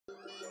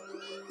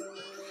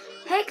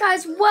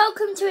Guys,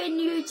 welcome to a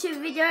new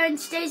YouTube video. In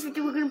today's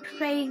video we're going to be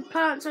playing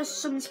Plants vs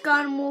Zombies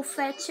Garden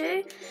Warfare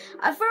 2.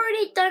 I've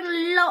already done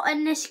a lot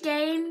in this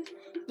game.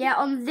 Yeah,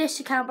 on this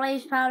account,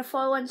 Blaze Power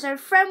 401. So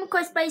friend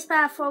request Blaze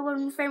Power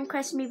 401, friend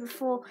requested me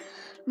before.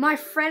 My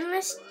friend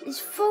list is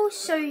full,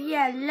 so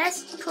yeah,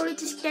 let's probably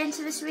just get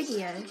into this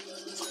video.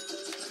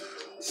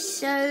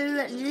 So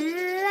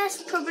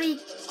let's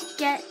probably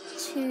get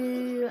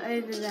to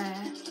over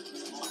there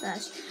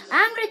first.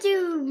 I'm going to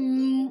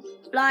do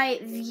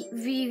like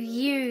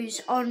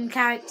reviews on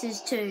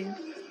characters too.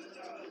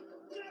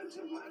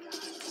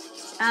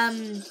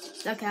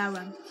 Okay, I'll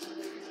run.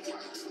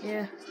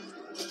 Yeah.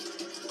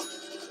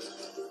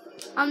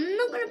 I'm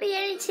not going to be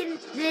editing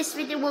this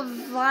video with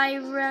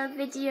Vira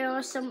video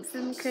or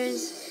something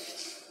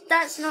because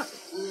that's not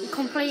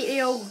completely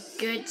all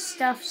good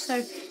stuff.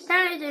 So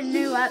download a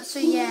new app, so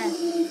yeah.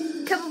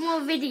 A couple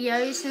more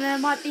videos and there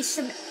might be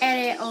some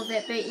edit of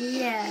it, but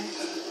yeah.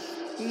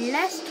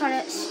 Let's try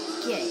to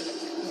escape.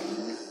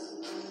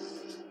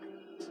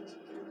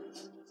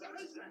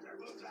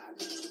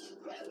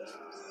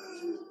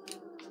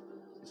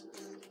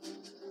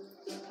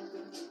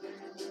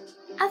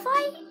 Have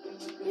I?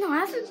 No, I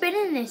haven't been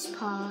in this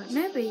part.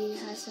 Nobody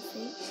has, I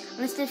think.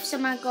 Unless if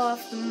someone got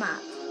off the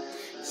map.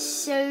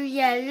 So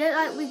yeah, look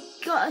like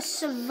we've got to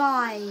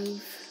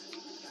survive.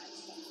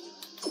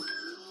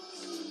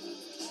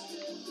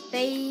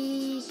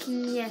 They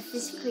can, yeah,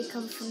 physically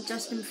come from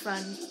just in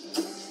front.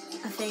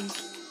 I think.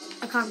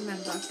 I can't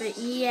remember. But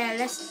yeah,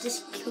 let's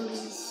just kill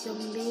these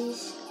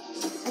zombies.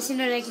 As you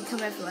know, they can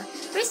come everywhere.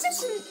 But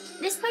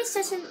this place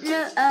doesn't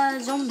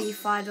look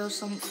zombie-fied or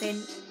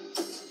something.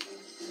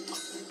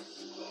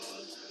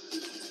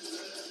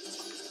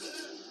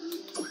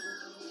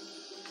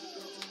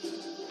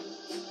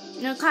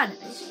 No, kind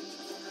of is.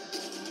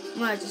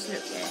 Well, just look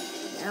at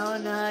it. Oh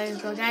no,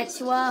 go against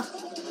you are.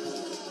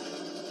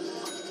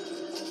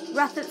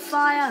 Rapid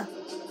fire.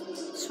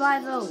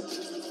 Survival.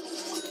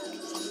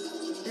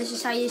 This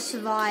is how you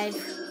survive.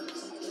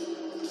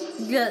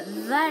 Look,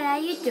 that's how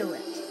you do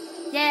it.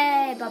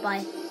 Yay,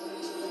 bye-bye.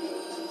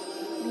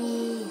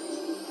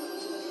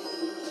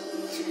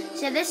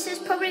 So this is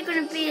probably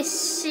going to be a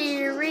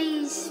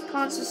series,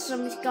 Plants vs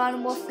Zombies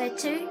Garden Warfare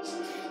 2.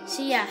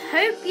 So yeah,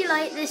 hope you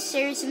like this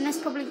series, and let's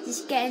probably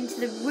just get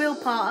into the real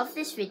part of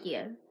this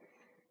video.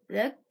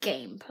 The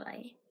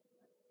gameplay.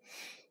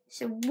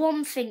 So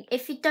one thing,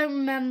 if you don't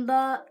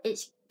remember,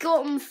 it's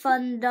Gotten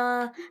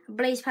Thunder,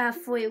 Blaze Power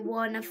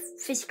 41. I've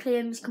physically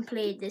almost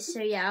completed this,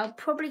 so yeah, I'm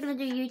probably going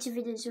to do YouTube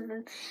videos with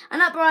him. And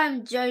that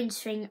Brian Jones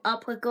thing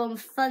up where Gotten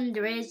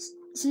Thunder is,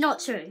 it's not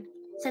true.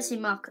 It's actually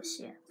Marcus,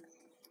 yeah.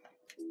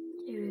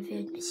 They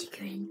revealed my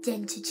secret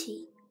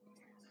identity.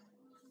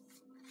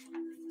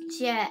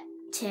 So yeah,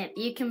 tip,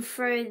 you can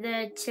throw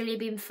the chili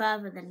beam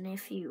further than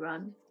if you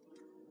run.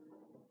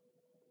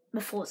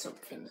 Before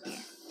something,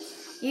 yeah.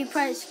 You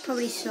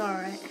probably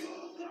saw it.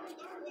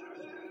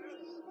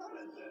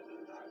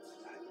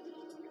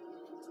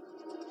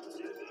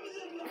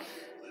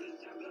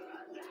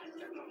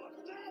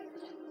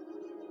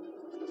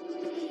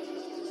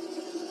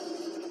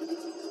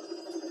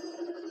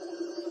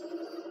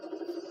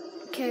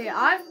 Okay,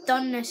 I've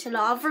done this a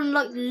lot. I've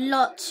unlocked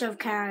lots of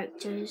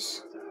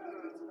characters.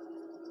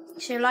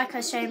 So like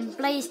I said,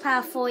 Blaze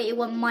Power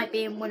 41 might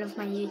be in one of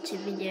my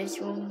YouTube videos,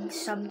 or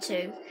some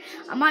too.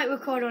 I might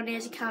record on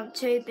his account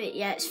too, but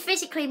yeah, it's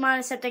physically mine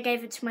except I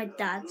gave it to my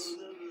dad's.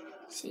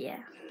 So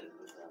yeah.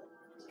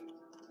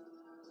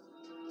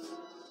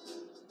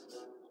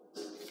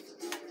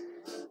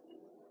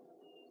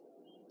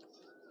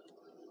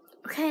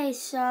 Okay,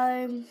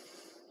 so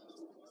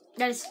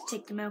let's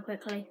take them out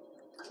quickly.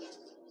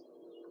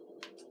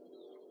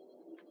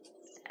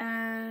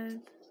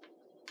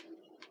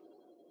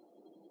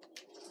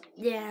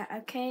 Yeah,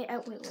 okay,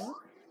 wait, what?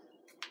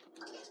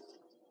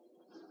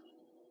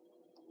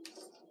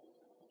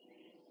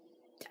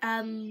 No,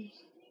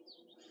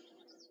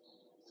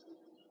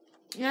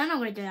 I'm not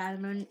gonna do that at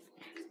the moment.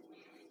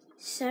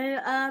 So,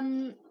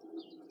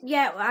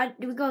 yeah,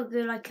 we gotta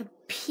do like a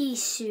pea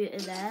shooter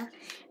there.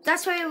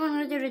 That's why we're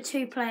gonna do the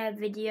 2-player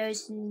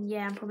videos, and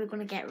yeah, I'm probably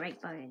gonna get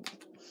Rakebone.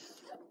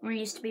 I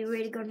used to be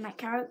really good in that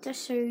character,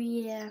 so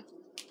yeah.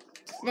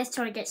 Let's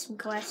try to get some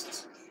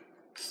quests.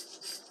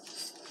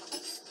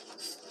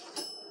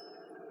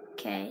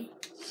 Okay.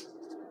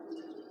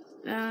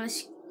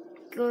 Let's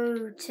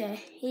go to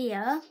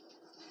here.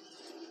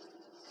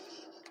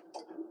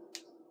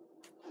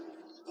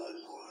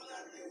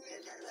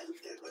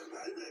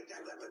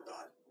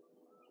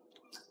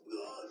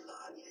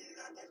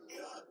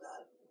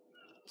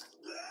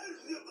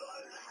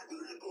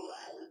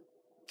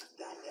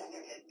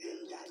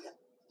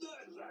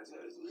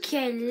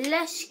 Okay,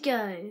 let's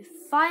go.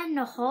 Find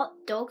the hot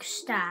dog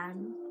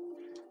stand.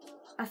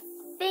 I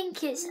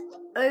think it's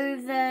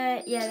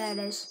over. Yeah, there it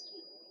is.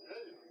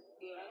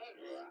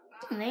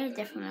 Oh, they're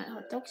definitely like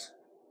hot dogs.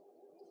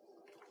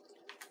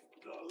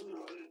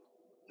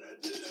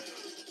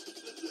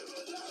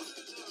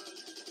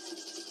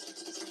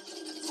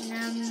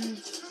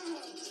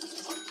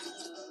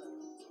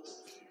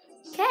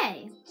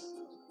 Okay.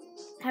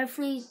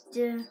 hopefully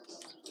the...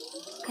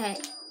 Okay,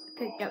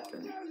 picked up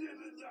them.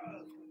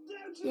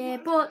 Yeah,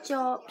 bought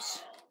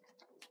jobs.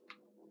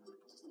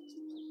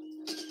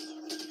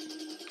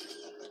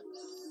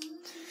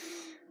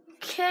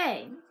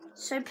 Okay,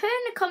 so put in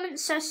the comment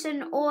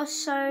section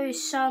also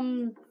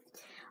some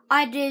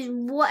ideas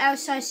what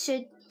else I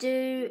should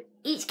do.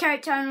 Each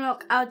character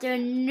unlock I'll do a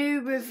new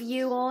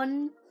review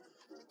on.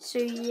 So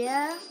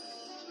yeah,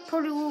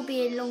 probably will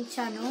be a long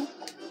channel.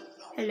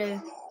 Hello.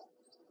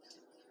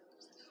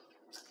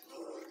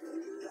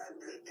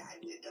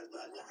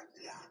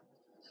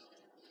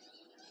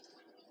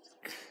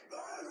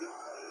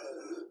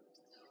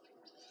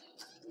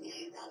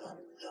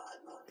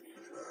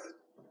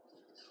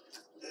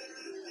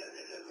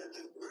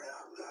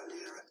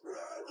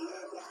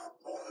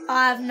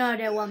 I have no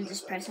idea what I'm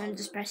just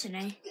pressing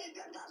A.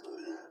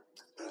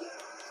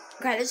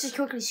 Okay, let's just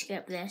quickly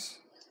skip this.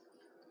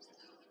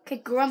 Okay,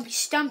 Grumpy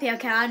Stumpy,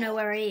 okay, I know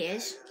where he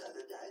is.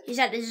 He's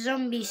at the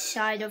zombie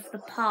side of the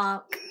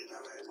park.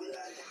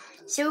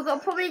 So we're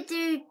gonna probably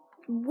do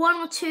 1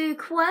 or 2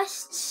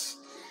 quests.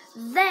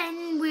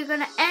 Then we're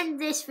gonna end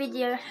this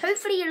video.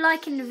 Hopefully you're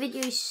liking the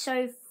video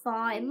so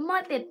far. It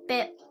might be a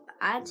bit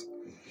bad.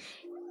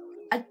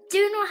 I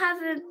do not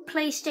have a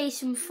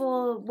PlayStation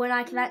 4 when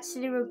I can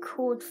actually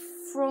record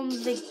from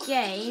the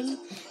game.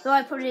 Though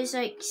I probably there's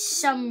like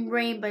some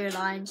rainbow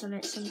lines on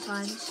it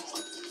sometimes.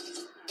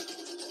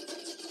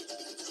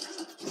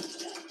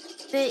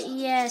 But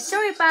yeah,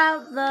 sorry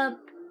about the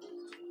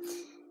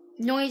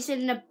noise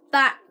in the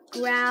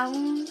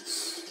background.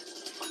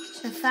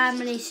 It's my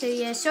family, so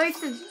yeah, sorry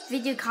if the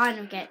video kind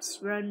of gets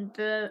run,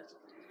 but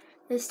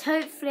just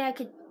hopefully I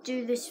could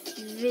do this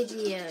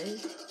video.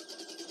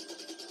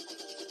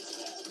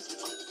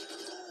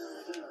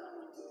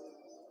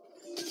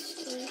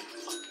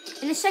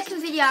 In the second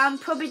video, I'm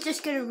probably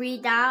just going to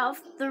read out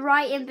the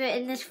writing, but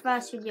in this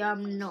first video,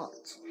 I'm not.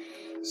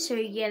 So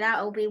yeah,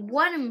 that will be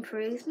one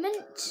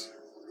improvement.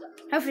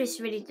 Hopefully this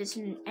video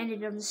doesn't end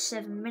it on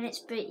 7 minutes,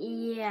 but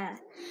yeah.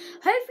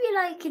 Hopefully you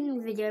like in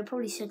the video. I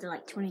probably said it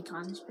like 20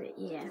 times, but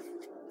yeah.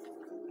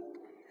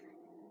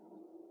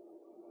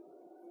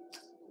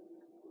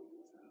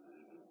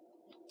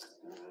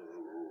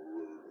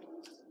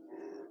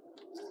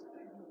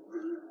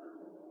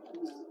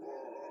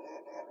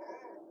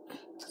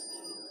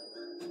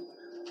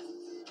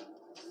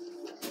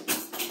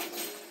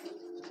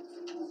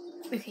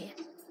 Okay.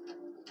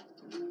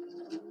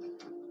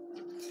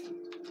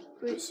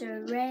 It's a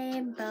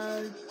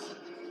rainbow.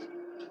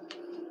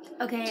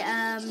 Okay,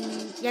 yeah,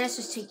 let's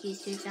just take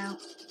these dudes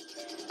out.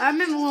 I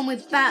remember when we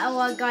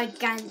battled our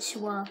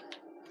Gargantua.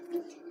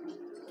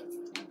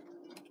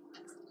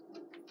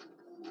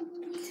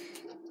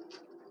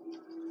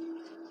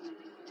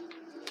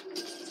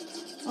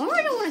 I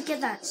really don't want to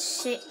get that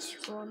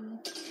 6 one.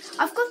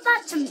 I've got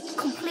that to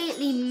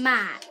completely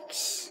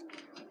max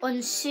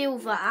on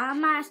silver. I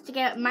might have to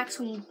get max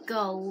on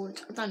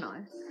gold. I don't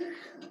know.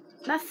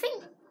 I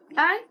think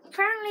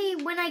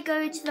apparently when I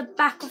go to the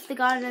back of the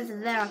garden over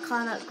there, I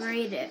can't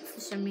upgrade it for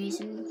some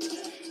reason.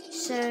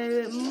 So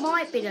it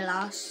might be the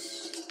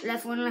last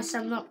level unless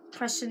I'm not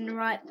pressing the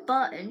right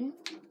button.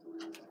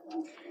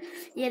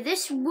 Yeah,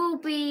 this will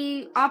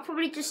be, I'll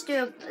probably just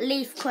do a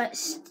leaf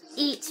quest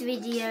each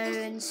video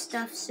and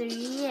stuff, so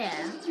yeah.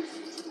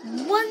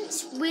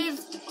 Once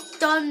we've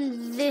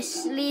done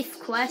this leaf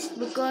quest,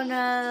 I'm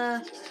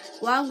gonna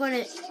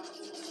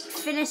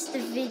finish the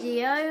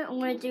video. I'm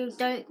gonna do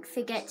don't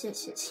forget to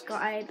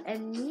subscribe,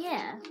 and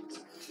yeah.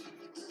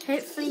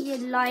 Hopefully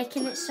you're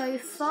liking it so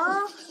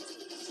far.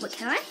 Wait,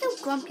 can I heal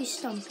Grumpy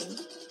Stumpy?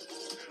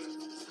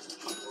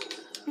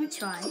 Let me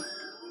try.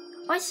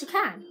 Oh, yes, I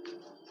can.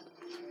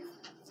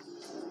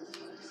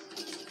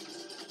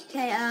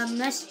 Okay,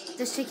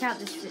 let's take out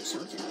this foot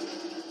soldier.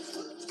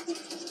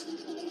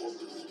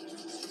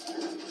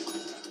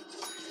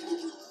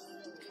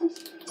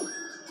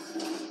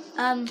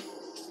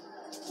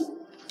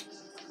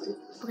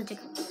 We're gonna take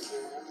it.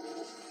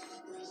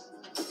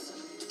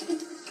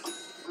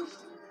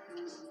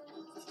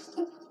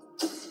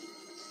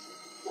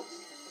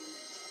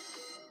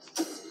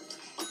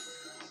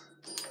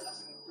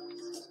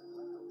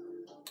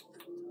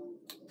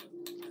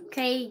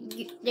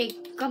 Okay, they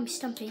Grumpy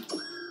Stumpy.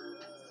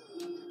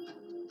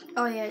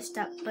 Oh yeah, it's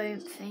that bone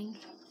thing.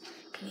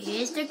 Okay,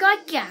 here's the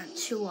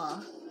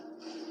Gargantua.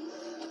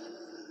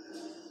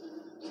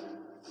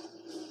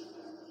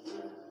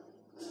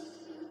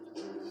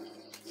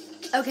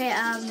 Okay,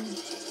 damn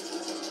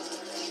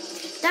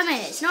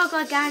it, it's not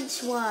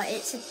Gargantua,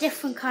 it's a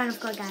different kind of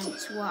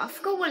Gargantua. I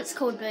forgot what it's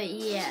called, but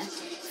yeah.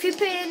 If you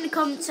put it in the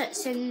comment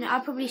section,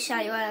 I'll probably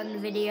shout you out in the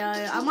video.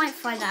 I might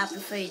find out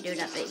before you do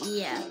that, but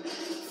yeah.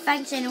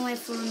 Thanks anyway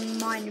for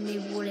reminding me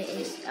what it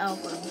is. Oh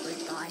god, I'm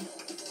gonna die.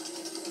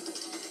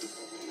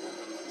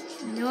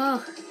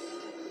 No.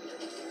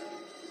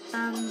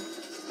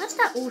 What's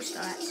that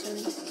all-star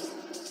actually?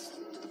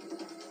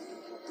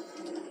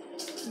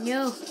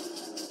 No.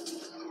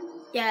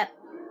 Yeah.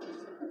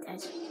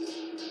 Dead.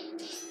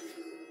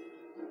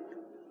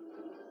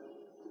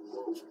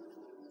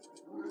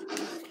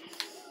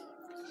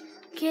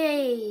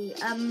 Okay,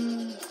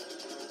 I'm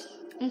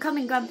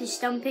coming, Grumpy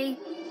Stumpy.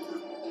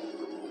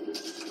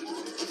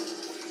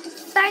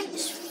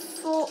 Thanks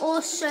for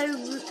us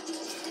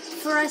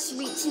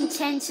reaching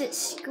 10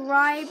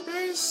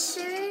 subscribers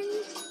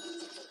soon.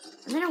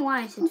 I don't know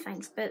why I said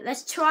thanks, but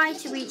let's try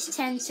to reach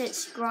 10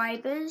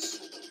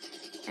 subscribers.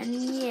 And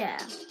yeah,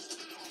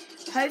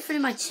 hopefully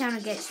my channel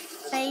gets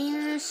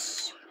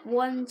famous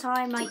one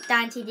time, like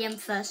Dante DM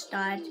first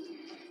died,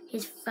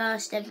 his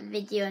first ever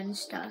video and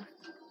stuff.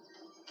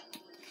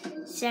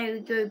 So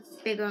we go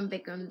bigger and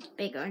bigger and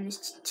bigger, and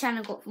his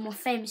channel got more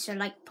famous, so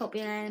like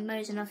popular than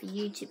most and other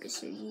YouTubers.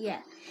 So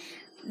yeah,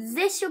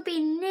 this will be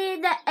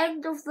near the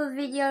end of the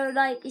video.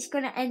 Like it's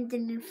gonna end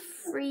in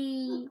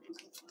 3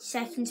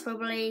 seconds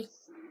probably.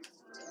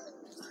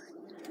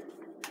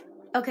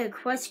 Okay,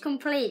 quest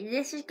complete.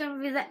 This is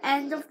gonna be the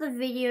end of the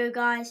video,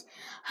 guys.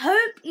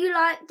 Hope you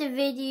liked the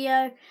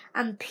video,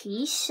 and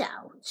peace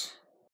out.